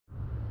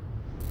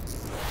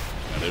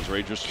There's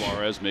Ranger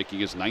Suarez making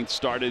his 9th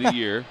start of the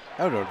year.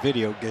 Those are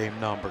video game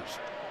numbers.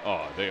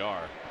 Oh, they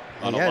are.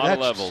 On Yeah, a lot of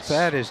levels.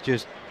 That is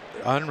just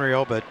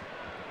unreal, but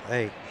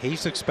hey,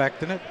 he's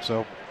expecting it,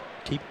 so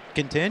keep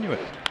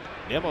continuing.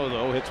 Nimmo,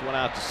 though, hits one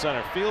out to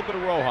center field, but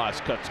Rojas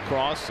cuts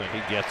across and he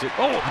gets it.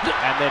 Oh,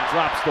 and then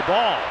drops the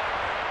ball.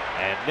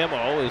 And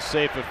Nimmo is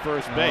safe at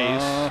first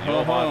base.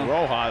 Johan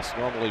Rojas,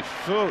 normally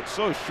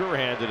so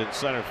sure-handed in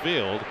center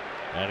field,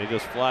 and he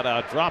just flat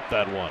out dropped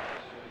that one.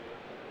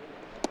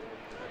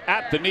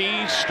 At the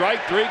knees,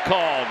 strike 3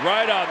 called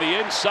right on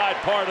the inside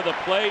part of the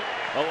plate.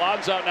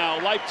 Alonso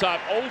now lifetime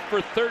 0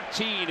 for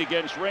 13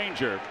 against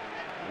Ranger.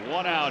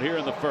 1 out here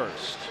in the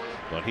first.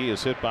 But he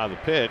is hit by the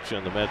pitch,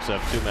 and the Mets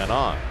have 2 men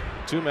on.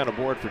 2 men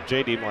aboard for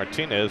J.D.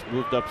 Martinez,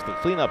 moved up to the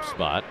cleanup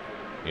spot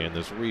in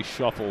this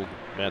reshuffled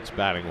Mets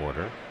batting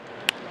order.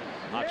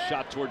 Hot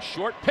shot towards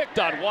short, picked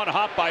on 1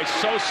 hop by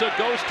Sosa,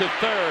 goes to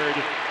third.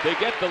 They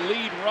get the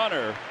lead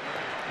runner.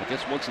 I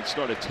guess once it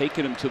started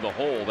taking him to the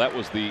hole, that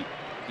was the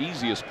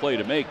easiest play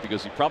to make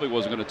because he probably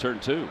wasn't going to turn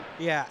 2.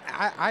 Yeah,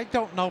 I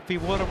don't know if he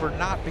would have or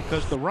not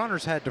because the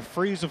runners had to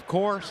freeze, of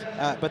course,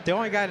 but the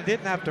only guy that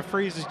didn't have to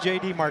freeze is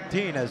J.D.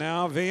 Martinez.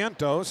 Now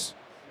Vientos.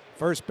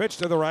 First pitch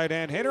to the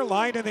right-hand hitter,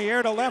 lined in the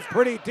air to left,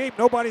 pretty deep.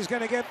 Nobody's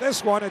going to get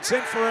this one. It's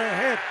in for a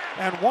hit,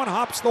 and 1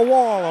 hops the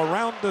wall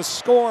around the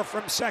score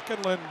from second.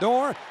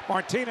 Lindor.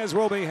 Martinez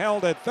will be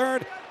held at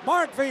third.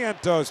 Mark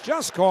Vientos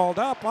just called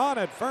up on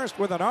at first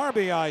with an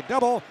RBI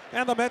double,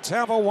 and the Mets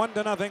have a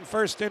 1-0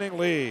 first-inning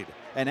lead.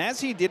 And as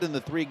he did in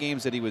the 3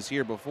 games that he was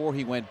here before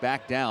he went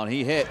back down,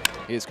 he hit.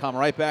 He's come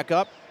right back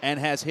up and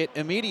has hit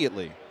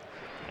immediately.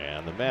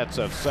 And the Mets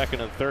have second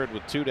and third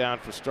with 2 down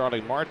for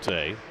Starling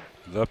Marte.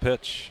 The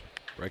pitch.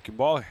 Breaking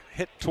ball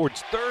hit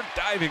towards third.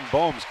 Diving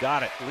Bohm's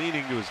got it.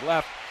 Leaning to his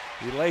left.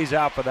 He lays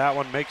out for that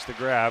one, makes the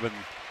grab, and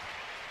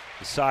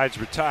the side's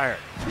retired.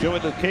 Joey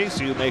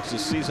Lucchesi, who makes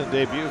his season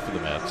debut for the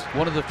Mets.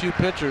 One of the few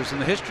pitchers in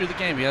the history of the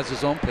game. He has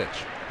his own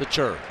pitch. The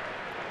curve.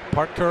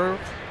 Part curve,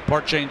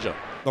 part changeup.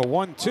 The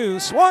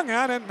 1-2 swung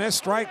at and missed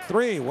strike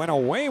 3. Went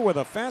away with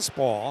a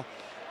fastball.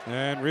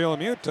 And Real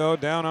Muto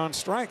down on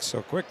strikes.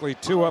 So quickly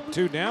 2 up,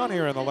 2 down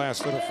here in the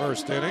last of the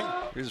first inning.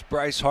 Here's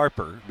Bryce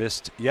Harper.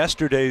 Missed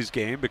yesterday's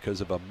game because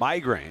of a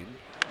migraine.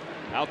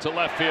 Out to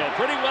left field.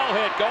 Pretty well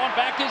hit. Going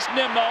back is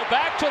Nimmo.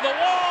 Back to the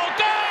wall.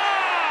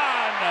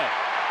 Gone!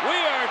 We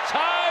are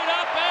tied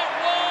up at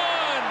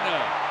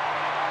 1.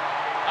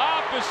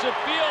 Opposite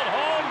field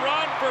home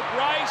run for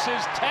Bryce,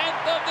 his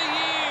 10th of the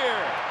year.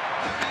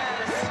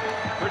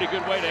 Pretty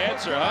good way to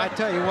answer, huh? I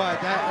tell you what,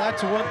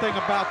 that's one thing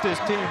about this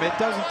team. It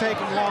doesn't take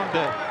them long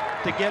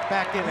to get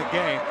back in a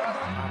game.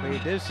 I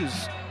mean, this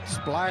is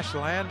splash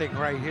landing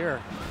right here.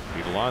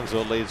 Pete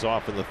Alonso lays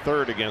off in the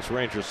 3rd against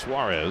Ranger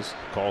Suarez.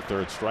 Called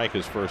 3rd strike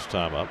his first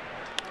time up.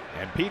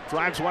 And Pete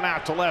drives one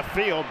out to left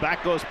field.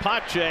 Back goes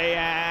Pache,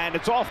 and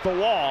it's off the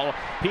wall.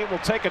 Pete will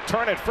take a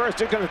turn at first.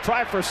 He's going to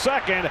try for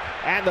second,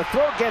 and the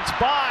throw gets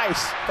by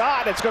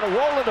Stott. It's going to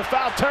roll into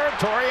foul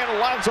territory, and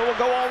Alonso will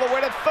go all the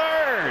way to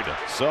 3rd.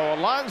 So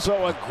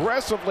Alonso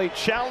aggressively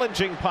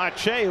challenging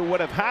Pache, who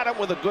would have had him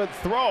with a good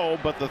throw,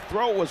 but the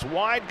throw was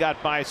wide,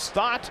 got by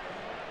Stott.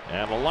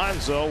 And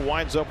Alonso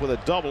winds up with a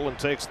double and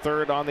takes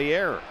 3rd on the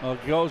air. Well,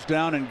 goes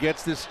down and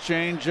gets this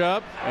change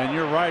up. And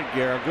you're right,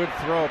 Gare. Good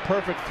throw.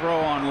 Perfect throw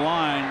on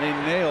line. They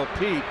nail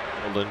Pete.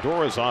 Well,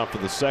 Lindor is on for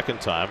the 2nd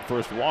time.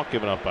 First walk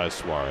given up by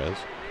Suarez.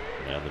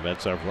 And the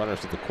Mets have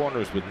runners at the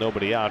corners with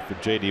nobody out for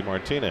J.D.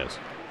 Martinez.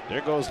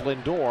 There goes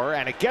Lindor,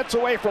 and it gets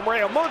away from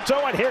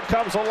Realmuto, and here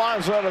comes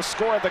Alonso to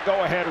score the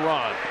go-ahead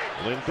run.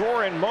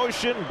 Lindor in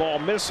motion, ball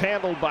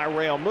mishandled by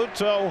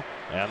Realmuto,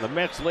 and the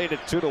Mets lead it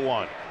 2-1.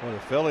 Well, the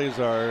Phillies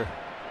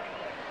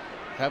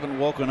haven't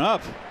woken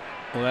up.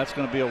 Well, that's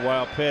going to be a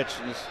wild pitch.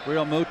 This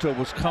Realmuto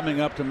was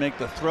coming up to make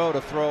the throw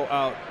to throw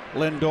out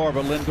Lindor,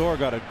 but Lindor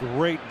got a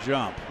great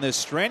jump. The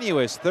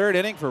strenuous 3rd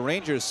inning for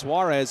Rangers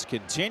Suarez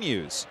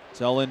continues.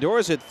 So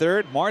Lindor's at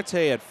 3rd, Marte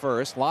at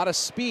 1st. A lot of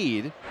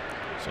speed.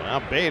 So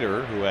now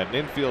Bader, who had an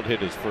infield hit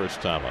his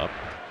first time up.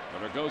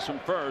 Runner goes from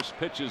first.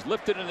 Pitch is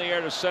lifted in the air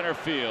to center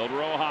field.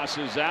 Rojas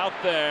is out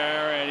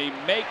there, and he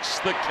makes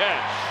the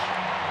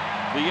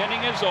catch. The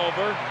inning is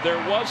over. There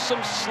was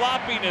some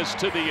sloppiness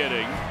to the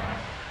inning.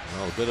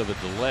 Well, a bit of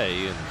a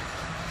delay, and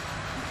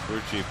crew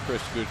chief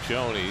Chris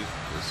Guccione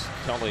is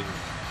telling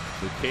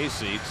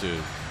Lucchesi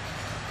to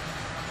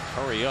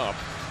hurry up.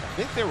 I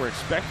think they were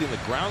expecting the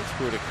grounds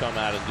crew to come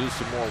out and do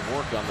some more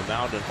work on the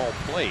mound and home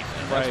plate,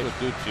 and that's what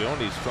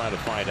Guccione's trying to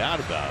find out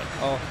about.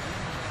 Oh,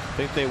 I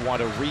think they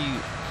want to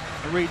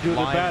redo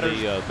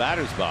the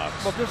batter's box.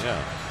 Well, just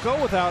go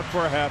without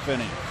for a half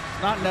inning.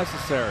 Not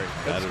necessary.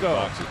 Let's Batter's go.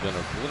 box has been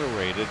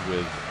obliterated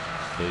with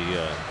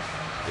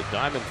the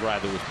diamond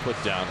drive that was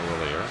put down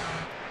earlier.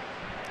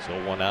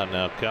 So 1 out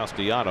now,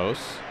 Castellanos.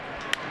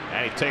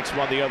 And he takes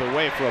one the other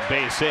way for a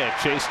base hit.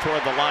 Chased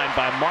toward the line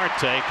by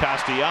Marte.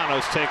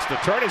 Castellanos takes the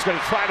turn. He's going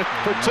to try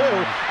for 2.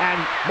 And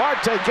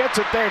Marte gets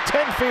it there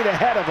 10 feet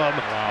ahead of him.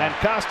 Wow. And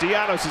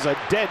Castellanos is a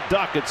dead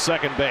duck at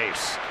second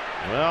base.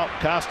 Well,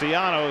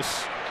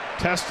 Castellanos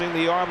testing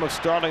the arm of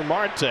Starling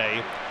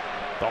Marte.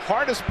 The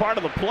hardest part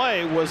of the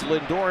play was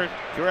Lindor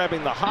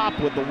grabbing the hop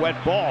with the wet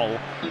ball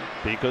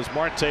because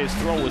Marte's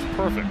throw was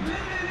perfect.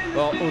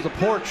 Well, it was a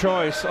poor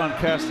choice on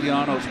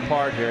Castellanos'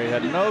 part here. He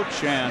had no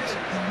chance.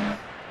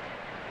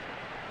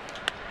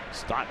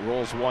 Stott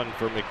rolls one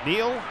for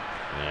McNeil,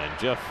 and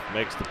Jeff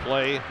makes the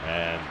play,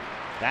 and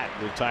that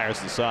retires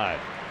the side.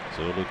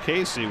 So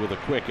Lucchesi with a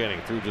quick inning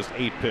through just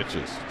 8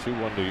 pitches.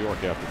 2-1 New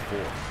York after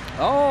 4.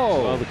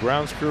 Oh! Well, the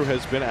grounds crew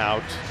has been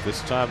out.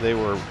 This time they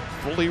were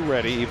fully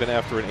ready even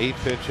after an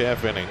 8-pitch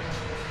half inning,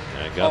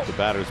 and got the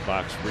batter's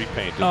box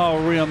repainted. Oh,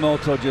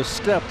 Realmuto just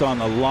stepped on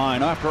the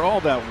line after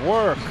all that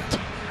work.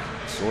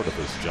 Sort of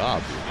his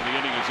job. The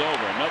inning is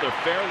over. Another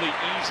fairly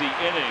easy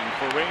inning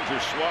for Ranger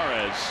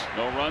Suarez.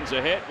 No runs,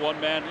 a hit,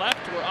 1 man left.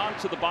 We're on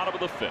to the bottom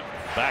of the 5th.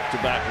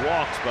 Back-to-back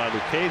walks by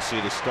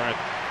Lucchesi to start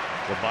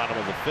the bottom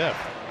of the 5th.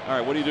 All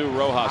right, what do you do,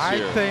 Rojas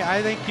here?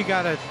 I think you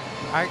gotta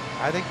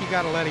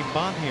let him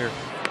bunt here.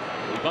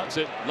 He bunts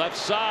it left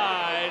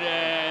side,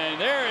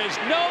 and there is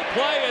no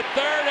play at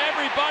third.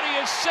 Everybody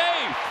is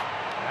safe.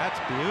 That's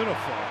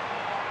beautiful.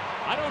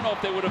 I don't know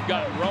if they would have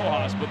gotten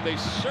Rojas, but they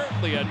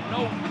certainly had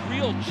no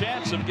real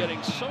chance of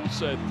getting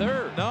Sosa at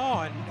third.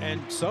 No,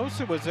 and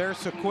Sosa was there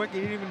so quick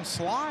he didn't even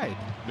slide.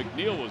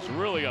 McNeil was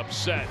really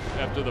upset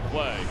after the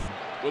play.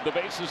 With the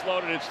bases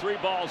loaded, it's 3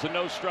 balls and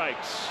no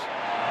strikes.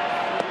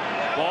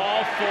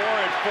 Ball 4,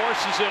 it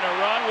forces in a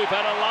run. We've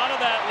had a lot of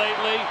that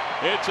lately.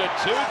 It's a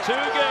 2-2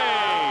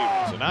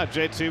 game. So now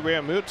JT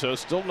Realmuto,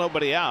 still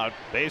nobody out.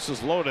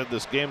 Bases loaded.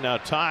 This game now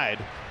tied.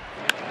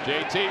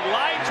 JT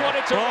lights one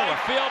into right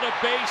field, a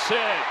base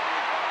hit.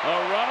 A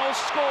run will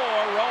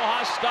score.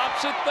 Rojas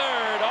stops at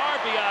third.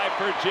 RBI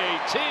for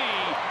JT.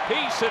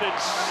 He's hit it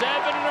 7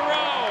 in a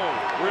row.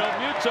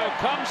 Realmuto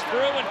comes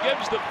through and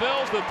gives the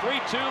Phils the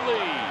 3-2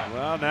 lead.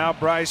 Well, now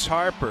Bryce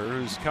Harper,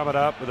 who's coming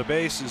up with the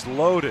bases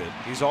loaded.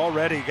 He's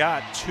already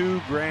got 2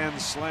 grand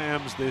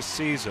slams this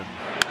season.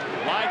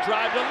 Line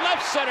drive to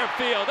left center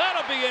field.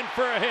 That'll be in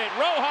for a hit.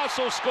 Rojas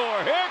will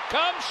score. Here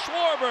comes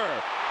Schwarber.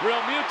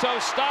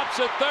 Realmuto stops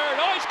at third.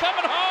 Oh, he's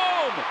coming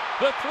home.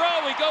 The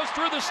throw. He goes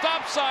through the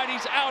stop sign.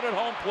 He's out at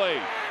home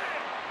plate.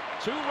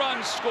 2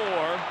 runs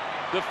score.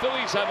 The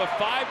Phillies have a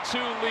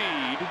 5-2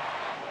 lead,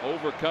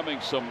 overcoming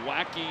some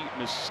wacky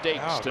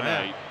mistakes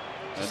tonight.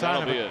 And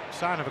that'll be it.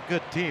 Sign of a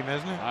good team,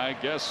 isn't it? I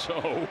guess so.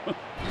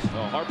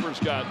 Well, Harper's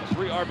got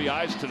 3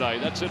 RBIs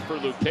tonight. That's it for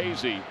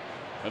Lucchesi.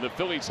 And the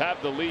Phillies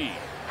have the lead.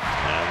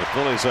 And the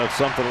Phillies have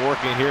something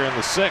working here in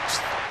the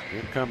 6th.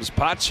 Here comes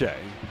Pache.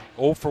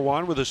 0 for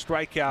 1 with a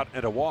strikeout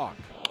and a walk.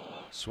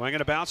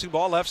 Swinging a bouncing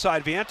ball left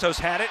side. Vientos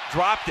had it,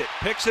 dropped it,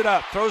 picks it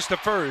up, throws to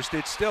first.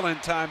 It's still in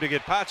time to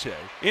get Pache.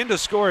 In to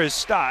score is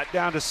Stott.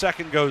 Down to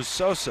second goes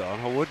Sosa on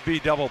a would-be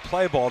double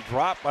play ball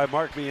dropped by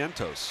Mark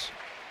Vientos.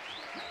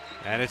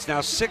 And it's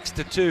now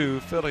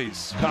 6-2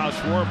 Phillies. Kyle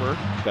Schwarber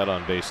got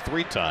on base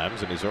 3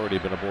 times, and he's already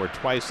been aboard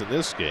twice in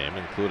this game,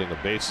 including a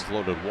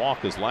bases-loaded walk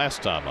his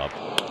last time up.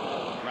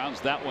 Grounds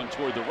that one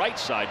toward the right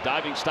side.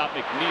 Diving stop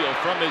McNeil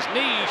from his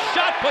knees.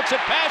 Shot puts it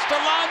past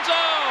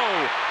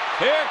Alonso.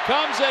 Here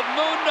comes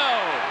Edmundo.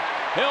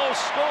 He'll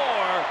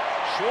score.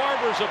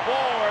 Schwarber's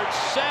aboard.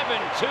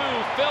 7-2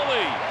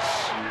 Phillies.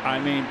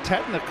 I mean,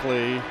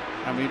 technically,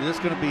 this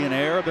is going to be an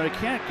error, but they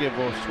can't give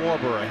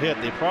Schwarber a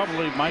hit. They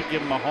probably might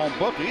give him a home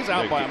book. He's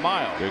out by a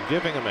mile. They're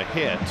giving him a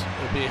hit.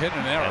 It'd be a hit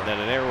and an error. And then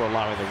an error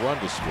allowing the run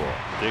to score.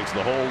 Digs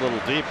the hole a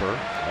little deeper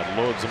and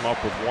loads him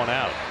up with 1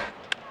 out.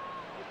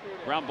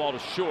 Ground ball to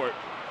short.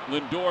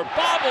 Lindor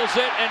bobbles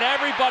it, and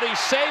everybody's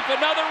safe.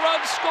 Another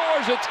run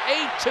scores. It's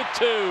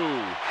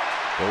 8-2.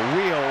 The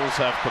wheels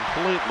have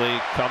completely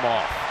come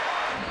off.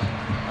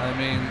 I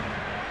mean,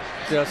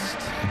 just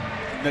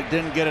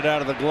didn't get it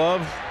out of the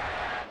glove.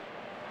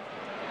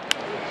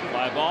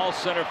 Fly ball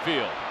center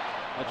field.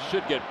 That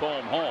should get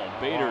Bohm home.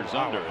 Bader's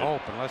under it.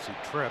 Hope unless he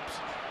trips.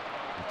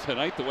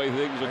 Tonight, the way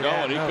things are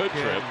Yeah, going, no he could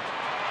kidding. trip.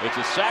 It's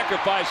a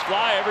sacrifice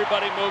fly.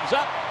 Everybody moves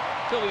up.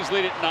 Phillies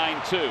lead at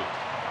 9-2.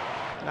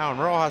 Now, when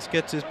Rojas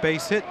gets his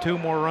base hit, 2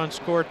 more runs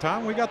scored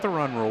time. We got the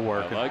run rule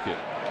working. I like it.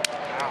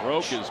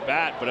 Broke his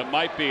bat, but it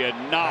might be a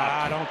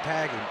knock. Don't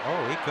tag him.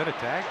 Oh, he could have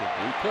tagged him.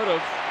 He could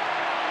have.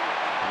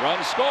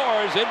 Run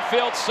scores.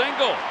 Infield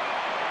single.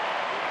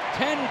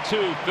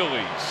 10-2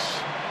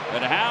 Phillies.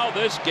 And how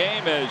this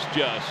game has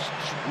just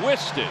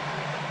twisted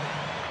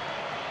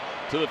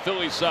to the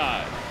Phillies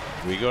side.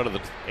 We go to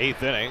the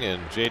 8th inning,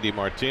 and J.D.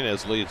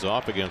 Martinez leads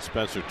off against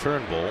Spencer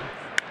Turnbull.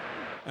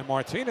 And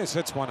Martinez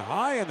hits one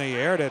high in the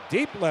air to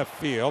deep left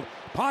field.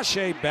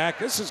 Pache back.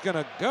 This is going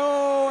to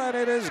go, and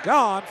it is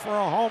gone for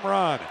a home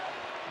run.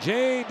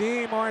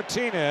 J.D.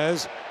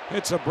 Martinez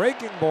hits a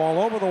breaking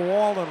ball over the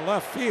wall in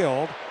left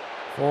field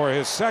for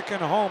his 2nd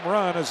home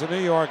run as a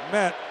New York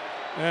Met.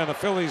 And the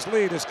Phillies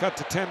lead is cut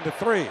to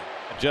 10-3.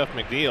 Jeff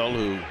McNeil,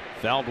 who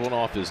fouled one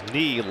off his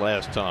knee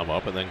last time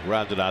up and then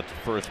grounded out to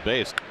first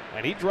base.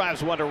 And he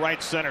drives one to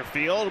right center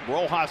field.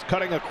 Rojas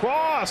cutting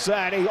across,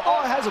 and he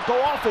has it go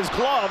off his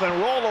glove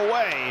and roll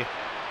away.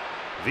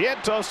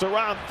 Vientos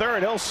around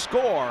third. He'll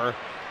score.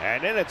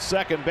 And in at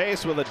second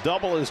base with a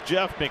double is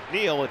Jeff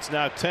McNeil. It's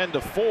now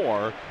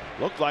 10-4.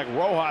 Looked like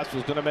Rojas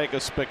was going to make a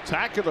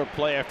spectacular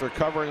play after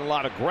covering a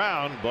lot of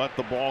ground, but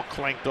the ball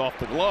clanked off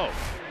the glove.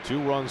 2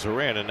 runs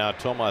are in, and now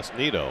Tomas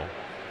Nido.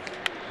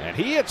 And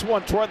he hits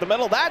one toward the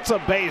middle. That's a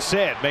base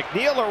hit.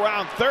 McNeil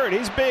around third.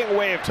 He's being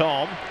waved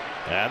home.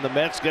 And the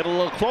Mets get a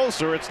little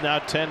closer. It's now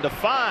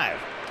 10-5.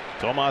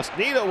 Tomas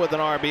Nido with an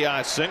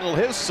RBI single,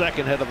 his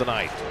second hit of the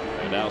night.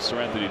 And now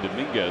Sir Anthony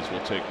Dominguez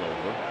will take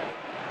over.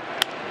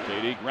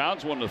 JD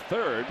grounds one to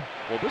third.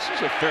 Well, this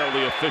is a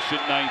fairly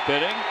efficient ninth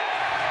inning.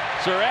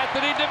 Sir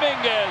Anthony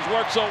Dominguez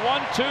works a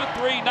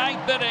 1-2-3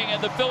 ninth inning,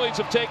 and the Phillies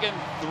have taken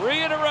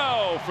 3 in a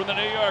row from the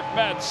New York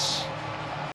Mets.